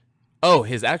 Oh,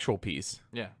 his actual piece.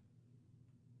 Yeah.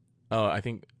 Oh, I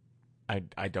think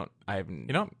I don't. I haven't.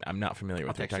 You know? I'm not familiar I'll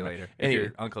with what text you're you talking later. about. If Anyway,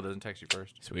 your uncle doesn't text you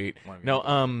first. sweet. One of you.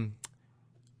 No,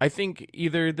 I think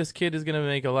either this kid is gonna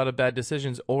make a lot of bad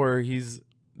decisions, or he's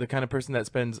the kind of person that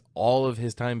spends all of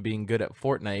his time being good at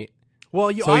Fortnite Well,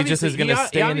 you So he just obviously- is gonna he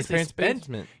stay in his obviously parents' spent-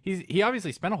 basement. He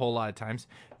obviously spent a whole lot of times.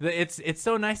 It's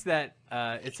so nice that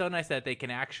they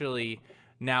can actually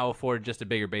now afford just a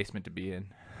bigger basement to be in.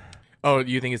 Oh,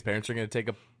 you think his parents are going to take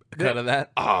a cut of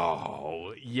that?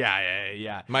 Oh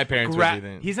yeah. My parents would do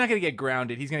that. He's not gonna get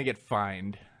grounded. He's gonna get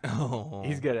fined. Oh.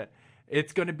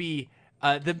 It's gonna be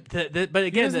but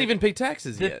again, He doesn't even pay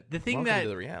taxes yet. The thing Welcome that to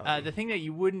the reality. the thing that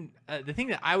you wouldn't the thing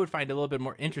that I would find a little bit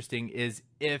more interesting is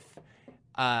if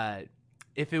it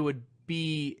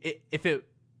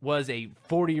was a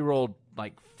 40-year-old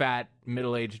like fat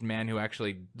middle-aged man who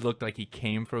actually looked like he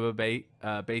came from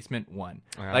a basement one.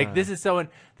 Like this is someone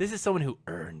who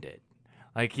earned it.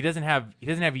 Like he doesn't have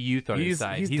youth on his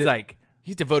side.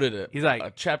 He's devoted like,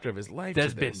 a chapter of his life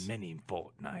There's to been this. many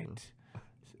Fortnite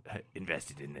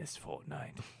invested in this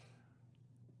Fortnite.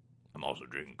 I'm also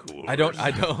drinking Coors.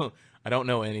 I don't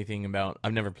know anything about.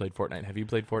 I've never played Fortnite. Have you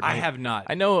played Fortnite? I have not.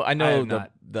 I know have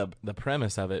the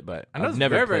premise of it, but I know I've it's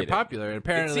never very, played very it. popular. And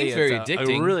apparently, seems very it's a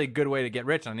addicting. really good way to get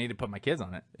rich. I need to put my kids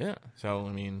on it. Yeah. So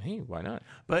I mean, hey, why not?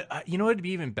 But you know, it'd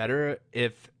be even better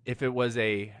if it was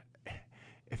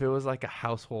like a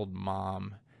household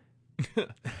mom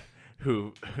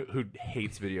who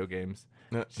hates video games.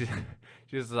 No.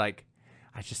 She's like,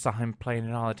 I just saw him playing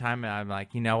it all the time, and I'm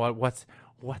like, you know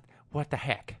what the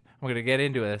heck? I'm gonna get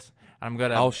into this.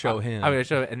 I'll show him. I'm gonna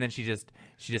show it, and then she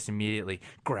just immediately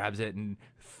grabs it and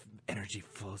energy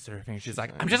flows to her fingers. She's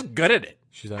like, I'm just good at it.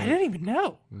 She's like, I didn't even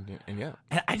know. and yeah.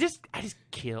 And I just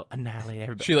annihilate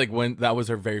everybody. She when that was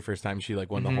her very first time. She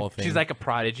won the whole thing. She's like a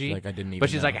prodigy. She's like, I didn't even But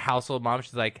she's know. like a household mom.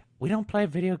 She's like, we don't play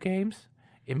video games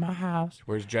in my house.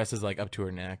 Whereas Jess is like up to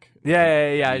her neck.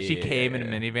 Yeah. She came in a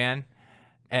Yeah. minivan,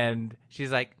 and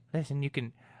she's like, listen, you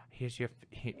can. Here's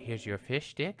your fish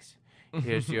sticks.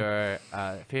 Here's your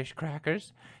fish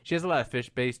crackers. She has a lot of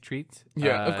fish-based treats.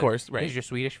 Yeah, of course, right. Here's your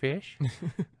Swedish fish.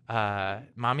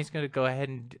 Mommy's gonna go ahead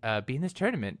and be in this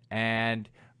tournament and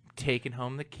taking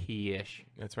home the key-ish.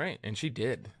 That's right, and she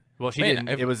did. Well, she Man,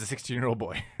 didn't. It was a 16-year-old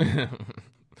boy.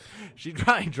 She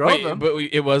drove him. But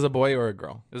it was a boy or a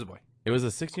girl? It was a boy. It was a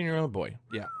 16-year-old boy.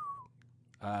 Yeah.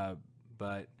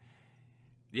 But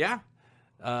yeah,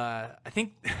 I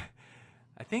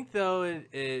think though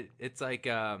it's like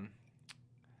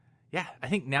yeah, I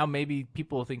think now maybe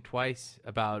people will think twice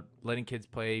about letting kids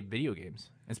play video games,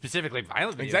 and specifically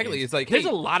violent video Exactly. games. It's like, there's hey,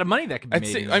 a lot of money that can be I'd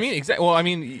made. say, in I this. mean, exactly. Well, I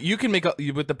mean, you can make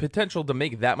with the potential to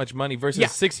make that much money versus Yeah.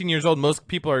 16 years old. Most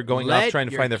people are going Let off trying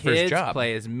to your find their first kids job.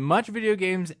 Play as much video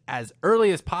games as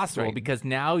early as possible Right. because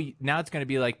now it's going to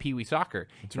be like Pee Wee Soccer.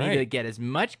 You need right. to get as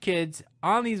much kids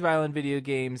on these violent video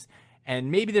games,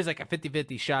 and maybe there's like a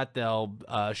 50-50 shot they'll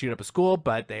shoot up a school,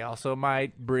 but they also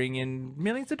might bring in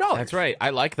millions of dollars. That's right.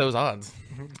 I like those odds.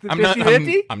 The I'm not.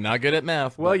 50-50? I'm not good at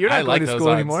math. Well, but you're not I going like to those school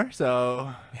odds. anymore,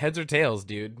 so Heads or tails,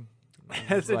 dude.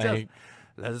 let's Like,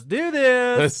 do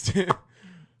this. let's do.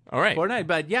 All right. Fortnite,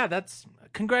 but yeah, that's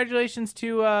congratulations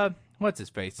to what's his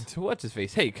face. So what's his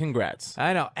face? Hey, congrats.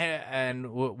 I know,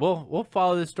 and we'll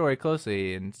follow this story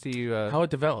closely and see How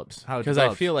it develops. How it Because I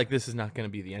develops. feel like this is not going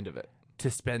to be the end of it. to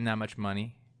spend that much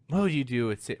money. What would you do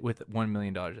with $1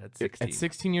 million at 16? At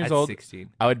 16 years At old, 16.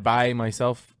 I would buy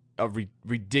myself a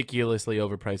ridiculously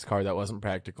overpriced car that wasn't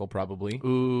practical, probably.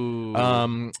 Ooh.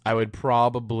 I would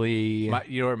probably.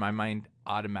 You know where my mind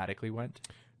automatically went?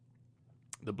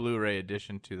 The Blu-ray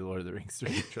edition to the Lord of the Rings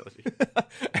 3 trilogy.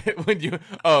 when you,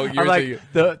 oh, you're I'm like, thinking-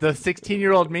 the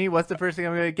 16-year-old me, what's the first thing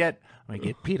I'm going to get? I'm going to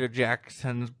get Peter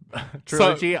Jackson's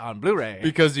trilogy on Blu-ray.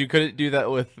 because you couldn't do that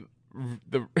with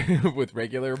with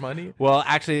regular money. Well,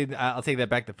 actually, I'll take that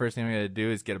back. The first thing I'm going to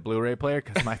do is get a Blu-ray player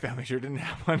because my family sure didn't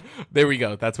have one. There we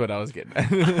go. That's what I was getting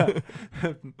at.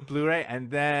 Blu-ray,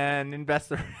 and then invest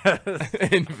the rest.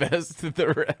 Invest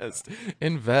the rest.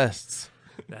 Invests.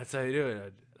 That's how you do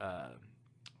it.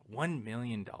 $1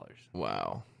 million,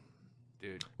 Wow.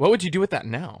 dude. What would you do with that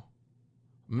now?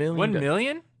 $1 $1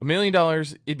 million? $1 million.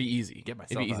 It'd be easy. Get It'd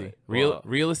myself be out easy. of it. Real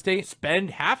Well, estate. Spend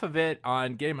half of it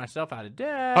on getting myself out of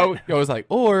debt. Oh, I was like,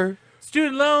 or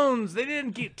Student loans. They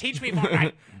didn't teach me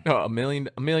Fortnite. no, $1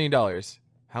 million.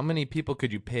 How many people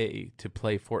could you pay to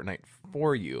play Fortnite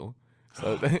for you?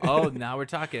 So, Oh, now we're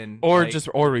talking. Or like, just-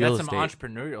 or real that's estate.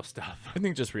 some entrepreneurial stuff. I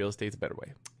think just real estate's a better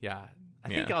way. Yeah. I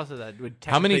Yeah. think also that would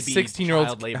How many technically be 16-year-olds?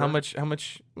 child labor. How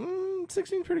much?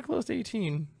 16 pretty close to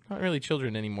 18. Not really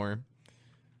children anymore.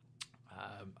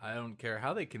 I don't care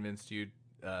how they convinced you.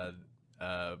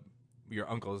 Your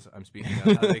uncles, I'm speaking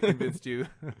of, how they convinced you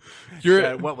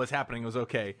that what was happening was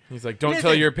okay. He's like, don't Listen,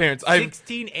 tell your parents.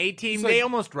 16, 18, It's they like,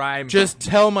 almost rhyme. Just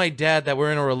tell my dad that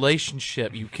we're in a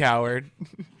relationship, you coward.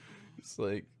 It's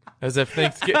like as if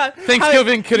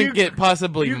Thanksgiving couldn't get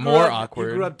possibly You grew more up- awkward.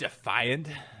 You grew up defiant.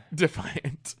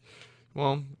 Defiant.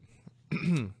 Well,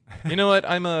 you know what?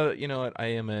 I am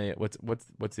a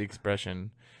what's the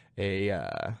expression?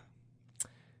 I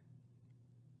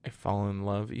fall in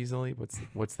love easily.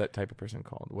 What's that type of person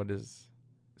called? What is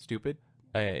Stupid.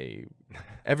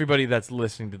 everybody that's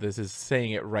listening to this is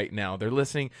saying it right now. They're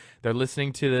listening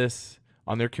to this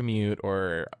on their commute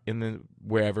or in the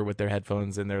wherever with their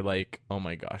headphones, and they're like, "Oh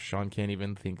my gosh, Sean can't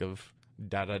even think of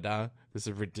da da da. This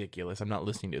is ridiculous. I'm not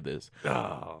listening to this."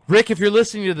 Oh. Rick, if you're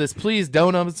listening to this, please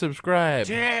don't unsubscribe.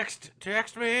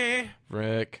 Text me.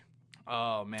 Rick,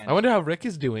 Oh man. I wonder how Rick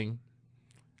is doing.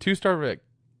 2-star Rick.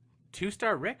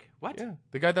 2-star Rick? What? Yeah,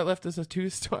 the guy that left us a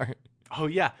 2-star. Oh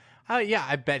yeah. Yeah.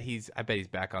 I bet he's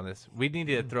back on this. We need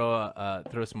to throw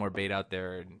some more bait out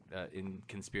there in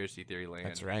conspiracy theory land.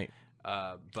 That's right.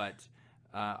 But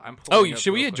I'm. Oh, pulling up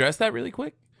should we real quick. address that really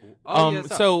quick? Oh, yeah,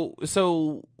 what's up?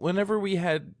 So whenever we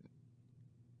had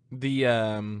the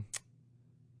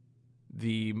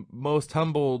most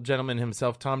humble gentleman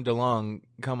himself, Tom DeLonge,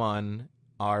 come on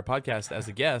our podcast as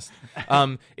a guest,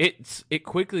 it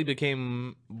quickly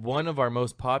became one of our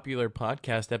most popular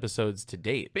podcast episodes to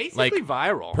date. Basically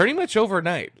viral. Pretty much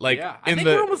overnight. Like yeah, I think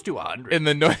we're almost to 100. in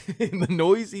the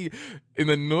noisy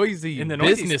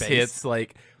business space. hits,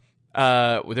 like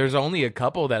there's only a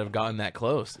couple that have gotten that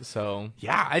close. So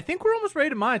Yeah, I think we're almost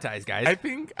ready to monetize, guys.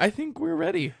 I think we're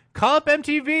ready. Call up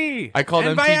MTV. I called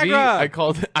and MTV.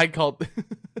 Viagra. I called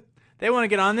They want to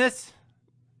get on this.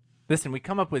 Listen, we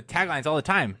come up with taglines all the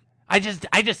time. I just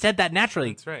said that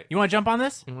naturally. That's right. You want to jump on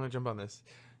this? I want to jump on this.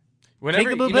 Take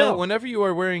the blue pill. Whenever you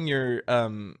are wearing your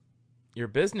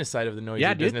business side of the noisy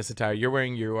Yeah, dude. business attire, you're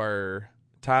wearing your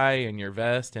tie and your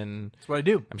vest, and That's what I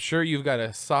do. I'm sure you've got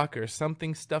a sock or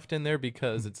something stuffed in there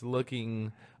because it's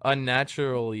looking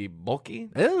unnaturally bulky.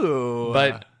 Ooh.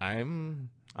 But I'm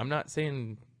not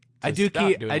saying to I do stop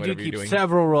keep doing I do whatever you're keep doing.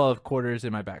 several roll of quarters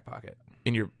in my back pocket.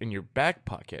 in your back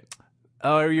pocket.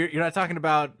 Oh, you're not talking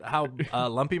about how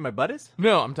lumpy my butt is?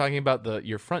 No, I'm talking about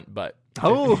your front butt.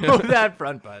 Oh, that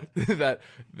front butt.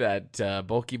 that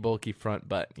bulky front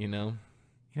butt. You know.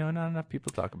 You know, not enough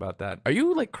people talk about that. Are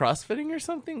you like CrossFitting or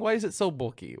something? Why is it so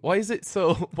bulky? Why is it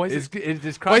so? Why is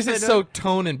CrossFit it so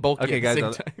tone and bulky? Okay, at guys,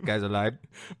 the same time? guys are lied.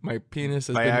 My penis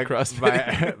has been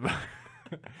CrossFit.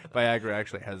 Viagra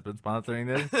actually has been sponsoring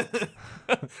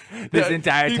this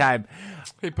entire time.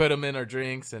 We put them in our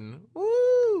drinks and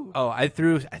woo. Oh, I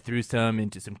threw some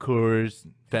into some Coors,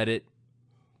 fed it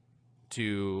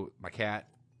to my cat,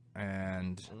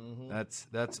 and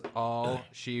that's all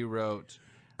she wrote.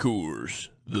 Coors,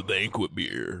 the banquet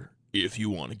beer, if you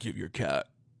want to give your cat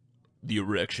the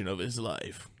erection of his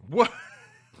life. What?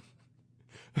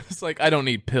 It's like, I don't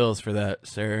need pills for that,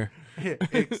 sir.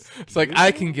 It's like,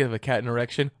 I can give a cat an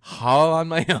erection all on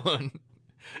my own.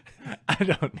 I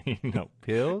don't need no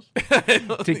pills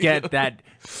to get that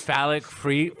phallic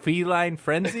feline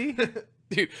frenzy.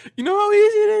 Dude, you know how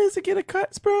easy it is to get a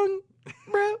cut sprung,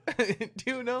 bro? Do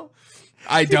you know?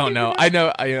 I don't know. I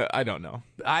don't know.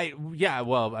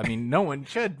 Well, I mean, no one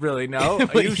should really know.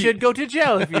 You should go to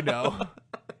jail if you know.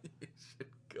 You should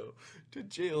go to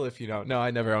jail if you don't. No,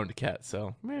 I never owned a cat,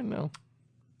 so man, no.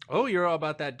 Oh, you're all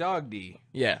about that dog D.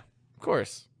 Yeah, of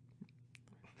course.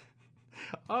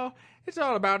 Oh, it's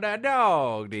all about that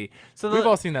dog D. So We've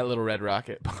all seen that little red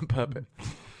rocket puppet.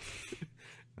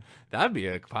 that'd be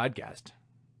a podcast.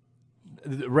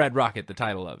 Red Rocket, the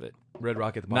title of it. Red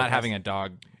Rocket, the Not podcast. having a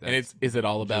dog. And is it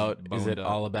all about boned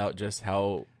up. just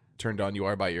how turned on you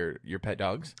are by your pet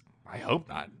dogs I hope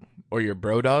not. or your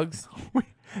bro dogs?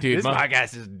 Dude, This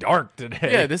podcast is dark today.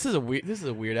 yeah, this is a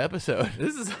weird episode.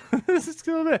 This is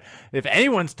still bit. If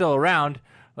anyone's still around,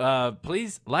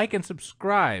 please like and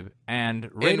subscribe and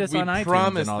rate us on iTunes. We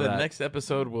promise and all the that. next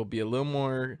episode will be a little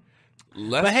more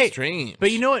less But hey, strange.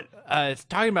 But you know what? It's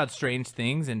talking about strange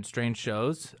things and strange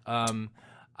shows.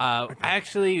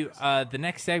 Actually, the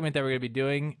next segment that we're gonna be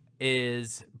doing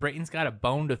is Brayton's got a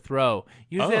bone to throw.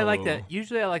 Usually, I like to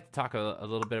talk a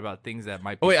little bit about things that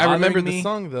might be. Oh wait, I remember bothering the me.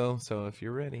 song though. So if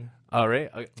you're ready, All right.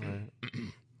 Okay.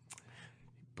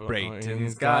 Brayton's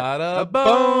Brayton's got a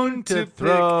bone to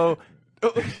throw.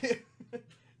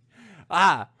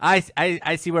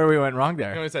 I see where we went wrong You know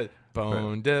there. what it said?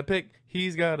 Bone to pick.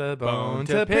 He's got a bone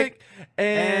to pick,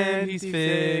 and he's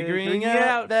figuring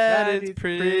out that it's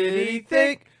pretty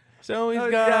thick. So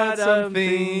he's got some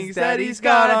things that he's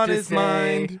got on his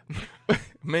mind.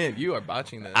 Man, you are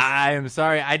botching this. I am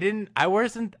sorry. I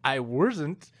wasn't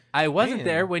Man.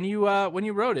 there when you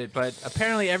wrote it, but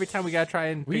apparently every time we gotta try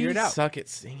and We figure it out. suck at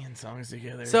singing songs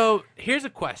together. So here's a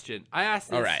question. I asked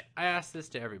this. All right. I asked this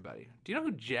to everybody. Do you know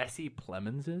who Jesse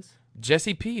Plemons is?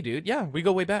 Jesse P, dude. Yeah, we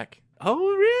go way back. Oh,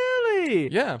 really? Really?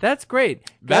 Yeah. That's great.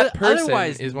 That person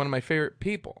Otherwise, is one of my favorite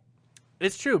people.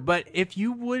 it's true. But if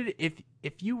you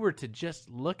were to just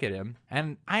look at him,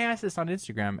 and I asked this on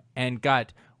Instagram and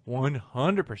got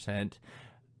 100%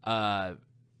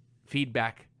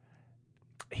 feedback.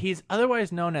 He's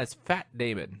otherwise known as Fat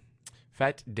Damon.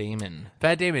 Fat Damon.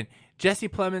 Fat Damon. Jesse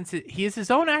Plemons, he is his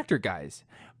own actor, guys.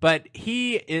 But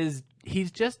he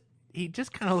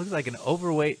just kind of looks like an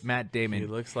overweight Matt Damon. He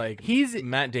looks like He's-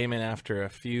 Matt Damon after a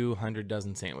few 100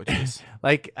 dozen sandwiches.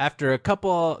 like after a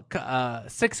couple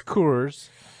 6 Coors.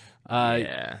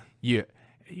 Yeah. You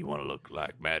You want to look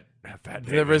like Fat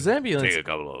The Damon, resemblance, take a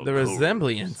couple of the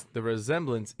Coors.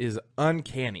 resemblance is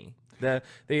uncanny.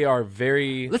 They are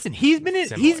very. listen. He's been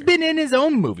Similar. in his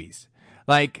own movies.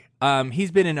 Like he's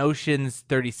been in Ocean's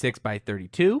 36 by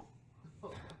 32.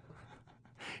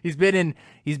 He's been in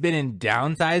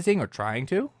Downsizing or trying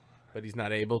to. But he's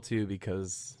not able to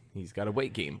because he's got a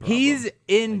weight gain problem. He's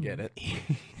in. I get it.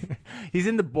 He's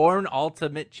in the Bourne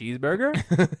Ultimate Cheeseburger.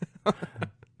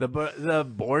 the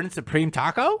Bourne Supreme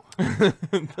Taco. I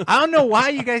don't know why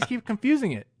you guys keep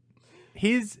confusing it.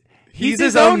 He's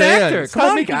his own man. actor. Stop Come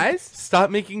on, making- guys. Stop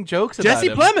making jokes Jesse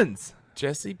about him. Plemons.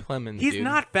 Jesse Plemons. He's dude.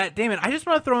 not Fat Damon. I just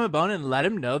want to throw him a bone and let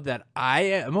him know that I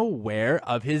am aware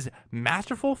of his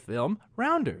masterful film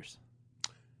Rounders.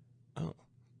 Oh.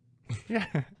 Yeah.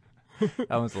 That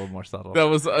one's a little more subtle. That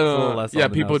was. little less Yeah,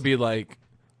 on the people nose. would be like.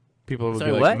 People would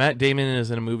Sorry, be like, what? Matt Damon is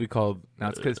in a movie called. No,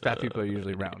 it's because fat people are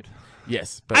usually round.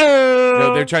 Yes, but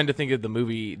no, they're trying to think of the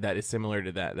movie that is similar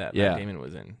to that Yeah. Matt Damon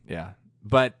was in. Yeah,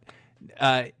 but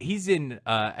he's in.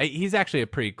 He's actually a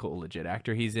pretty cool, legit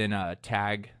actor. He's in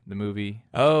Tag, the movie.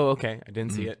 Oh, okay. I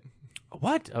didn't see it.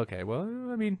 What? Okay, well,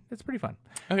 I mean, it's pretty fun.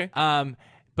 Okay.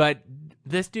 But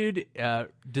this dude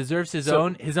deserves his So-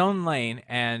 own lane,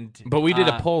 and But we did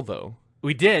a poll though.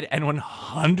 we did, and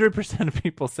 100% of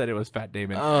people said it was Fat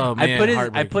Damon. Oh, I man, put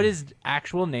heartbreaking. his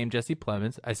actual name, Jesse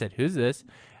Plemons. I said, "Who's this?"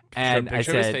 And I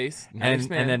picture of his said, face. Nice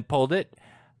man. and then pulled it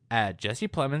at Jesse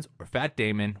Plemons or Fat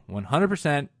Damon.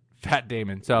 100% Fat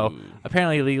Damon. So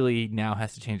apparently, legally now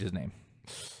has to change his name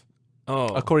Oh,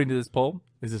 according to this poll.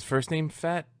 is his first name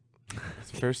Fat?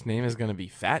 His first name is gonna be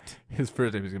Fat. His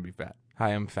first name is gonna be Fat, Hi,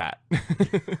 I'm Fat.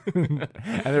 and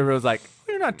everyone's like,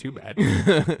 "You're not too bad.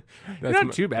 That's You're not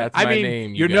my- too bad. That's I my mean,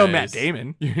 name, you you're no guys. Matt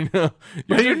Damon. You're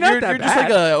You're not that You're just like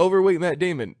bad. a overweight Matt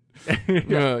Damon.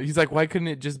 No, he's like, why couldn't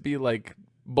it just be like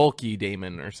bulky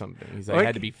Damon or something? He's like, Why it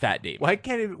had ca- to be Fat Damon. Why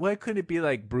couldn't it be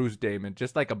like Bruce Damon,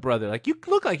 just like a brother? Like you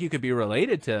look like you could be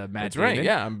related to Matt That's Damon. right,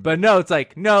 yeah. But no, it's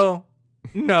like no.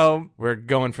 We're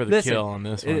going for the Listen, kill on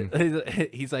this one.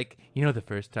 He's like, the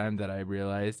first time that I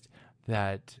realized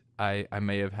that I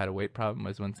may have had a weight problem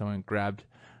was when someone grabbed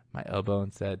my elbow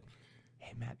and said,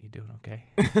 "Hey Matt, you doing okay?"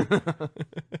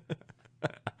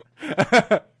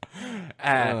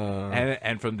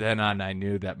 And from then on, I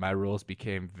knew that my rules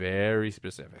became very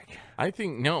specific. I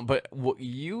think no, but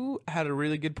you had a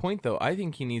really good point though. I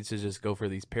think he needs to just go for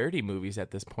these parody movies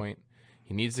at this point.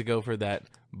 He needs to go for that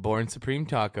Bourne Supreme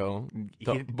Taco,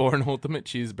 the Bourne Ultimate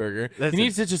Cheeseburger. Listen, he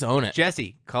needs to just own it.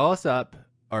 Jesse, call us up.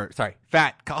 Or, sorry,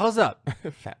 Fat, call us up.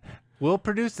 Fat. We'll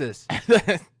produce this.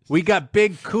 We got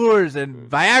big Coors and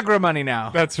Viagra money now.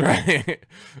 That's right.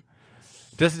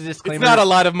 Just a disclaimer. It's not a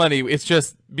lot of money. It's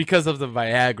just because of the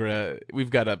Viagra,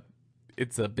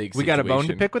 it's a big We got a bone to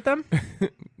situation. pick with them?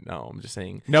 No, I'm just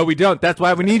saying. No, we don't. That's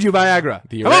why we need you, Viagra.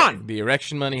 Come on. The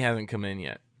erection money hasn't come in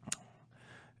yet.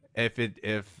 If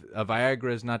a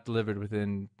Viagra is not delivered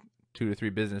within 2 to 3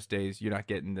 business days, you're not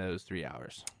getting those 3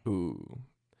 hours. Ooh.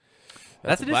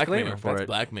 That's a disclaimer for That's it.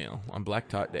 blackmail on Black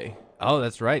Tot Day. Oh,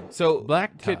 that's right. So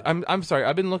Black kid, Tot. I'm sorry.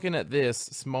 I've been looking at this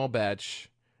small batch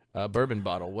bourbon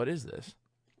bottle. What is this?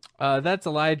 That's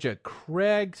Elijah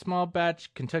Craig small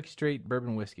batch Kentucky Straight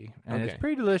bourbon whiskey, and it's Okay.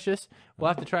 pretty delicious. We'll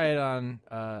have to try it on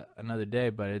another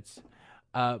day, but it's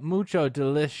mucho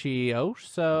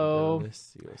delicioso.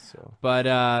 Delicioso. But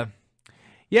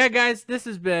yeah, guys, this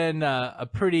has been a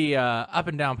pretty up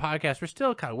and down podcast. We're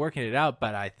still kind of working it out,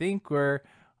 but I think we're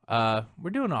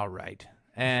doing all right.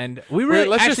 And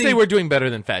Let's just say we're doing better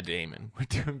than Fat Damon. we're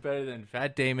doing better than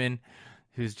Fat Damon,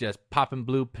 who's just popping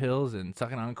blue pills and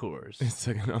sucking on Coors. It's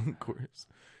like an encore.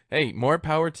 Hey, more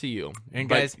power to you. And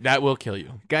But guys- that will kill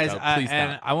you. Guys, So please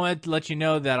and stop. I wanted to let you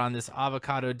know that on this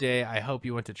avocado day, I hope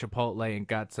you went to Chipotle and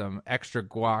got some extra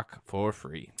guac for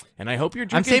free. And I hope you're I'm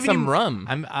drinking saving some you-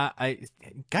 rum.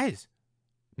 Guys,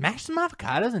 mash some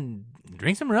avocados and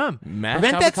drink some rum. Mashed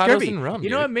Prevent that avocados scurvy. and rum, You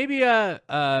know dude.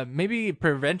 what? Maybe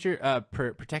prevent your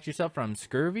protect yourself from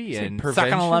scurvy Say and suck on a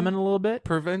prevention? lemon a little bit.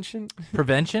 Prevention?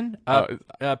 Prevention. Oh.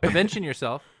 Prevention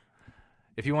yourself.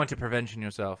 If you want to prevention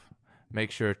yourself,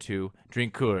 make sure to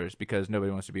drink Coors because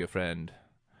nobody wants to be a friend.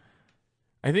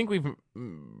 I think we've Have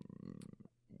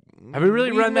we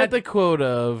really run met that? the quote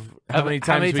of how many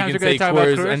times we we're can gonna say talk about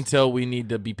Coors Coors? until we need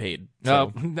to be paid.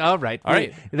 No, So, all right, All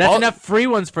right. That's All- enough free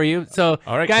ones for you. So,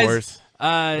 all right, guys, Coors.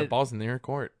 The ball's in their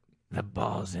court. the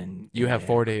balls in. You have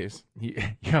 4 days. You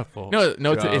have 4. No,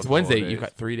 it's got Wednesday. 4 You days.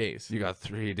 got 3 days. You got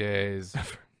 3 days.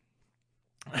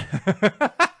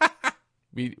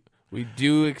 We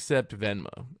do accept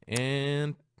Venmo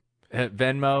and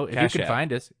Venmo, if Cash you can App.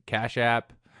 find us, Cash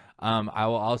App. I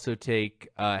will also take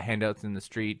handouts in the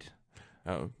street.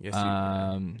 oh yes,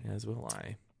 Um, you can. As will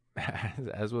I.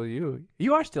 as will you.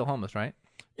 You are still homeless, right?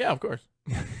 Yeah, of course.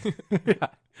 Yeah.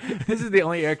 This is the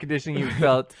only air conditioning you've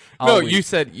felt. No, all week. you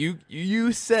said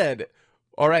you said.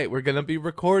 All right, we're gonna be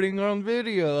recording on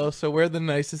video, so wear the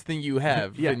nicest thing you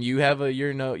have. Yeah. And you have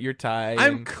your tie.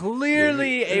 I'm and-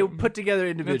 clearly a put together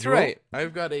individual. That's right.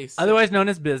 I've got a. Otherwise known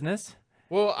as business.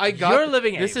 well, I got. You're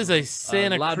living This a- is a a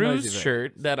Santa loud, Cruz noisy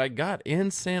shirt that I got in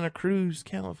Santa Cruz,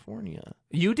 California.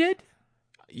 You did?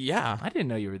 Yeah. I didn't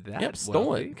know you were that. Yep, stole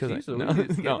wealthy. it, 'cause I- Jeez no,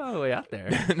 Louise, get no. all the way out there.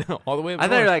 No, all the way up I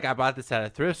thought you were north. like, I bought this at a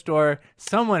thrift store.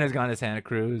 Someone has gone to Santa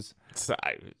Cruz.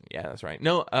 Yeah, that's right.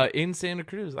 No, in Santa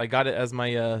Cruz, I got it as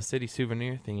my city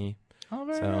souvenir thingy. Oh,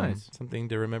 very So nice. something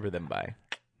to remember them by.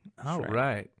 All right.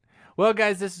 right. Well,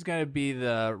 guys, this is going to be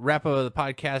the wrap up of the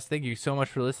podcast. Thank you so much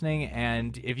for listening.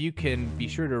 And if you can be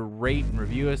sure to rate and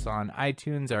review us on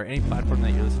iTunes or any platform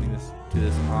that you're listening to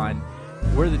this on,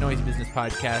 we're the Noisy Business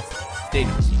Podcast. Stay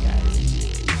noisy, guys.